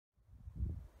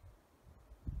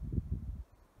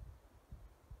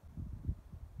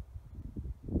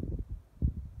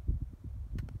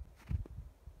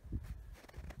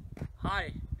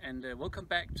Hi, and welcome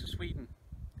back to Sweden.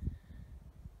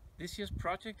 This year's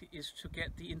project is to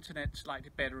get the internet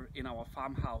slightly better in our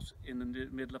farmhouse in the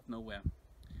middle of nowhere.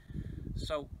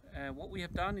 So what we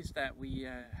have done is that we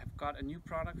have got a new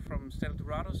product from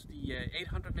Stelladoradus, the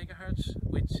 800 megahertz,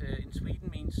 which in Sweden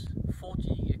means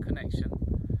 4G connection.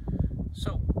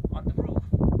 So on the roof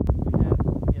we have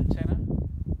the antenna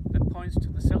that points to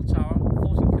the cell tower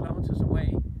 14 kilometers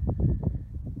away,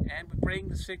 and we bring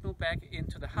the signal back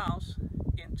into the house,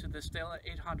 into the Stella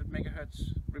 800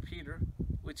 megahertz repeater,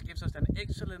 which gives us an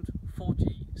excellent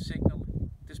 4G signal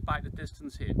despite the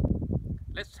distance here.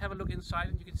 Let's have a look inside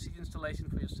and you can see the installation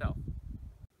for yourself.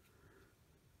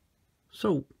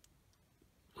 So,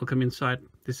 welcome inside.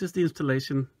 This is the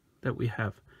installation that we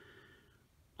have.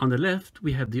 On the left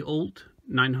we have the old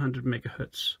 900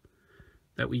 megahertz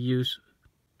that we use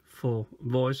for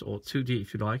voice, or 2G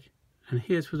if you like, and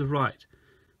here to the right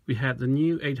we have the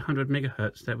new 800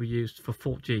 megahertz that we used for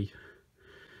 4G.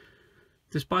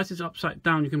 Despite it's upside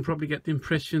down, you can probably get the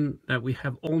impression that we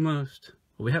have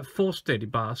 4 steady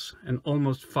bars and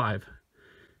almost 5,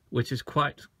 which is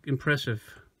quite impressive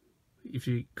if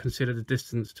you consider the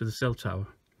distance to the cell tower.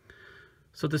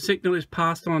 So the signal is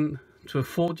passed on to a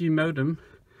 4G modem,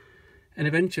 and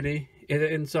eventually it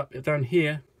ends up down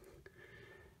here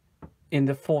in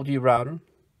the 4G router,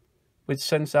 which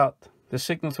sends out the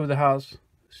signal to the house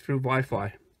through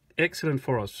Wi-Fi. Excellent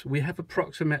for us. We have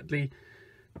approximately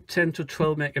 10 to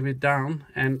 12 megabit down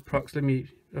and approximately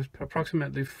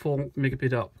 4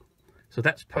 megabit up. So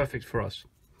that's perfect for us.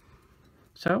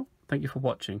 So thank you for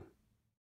watching.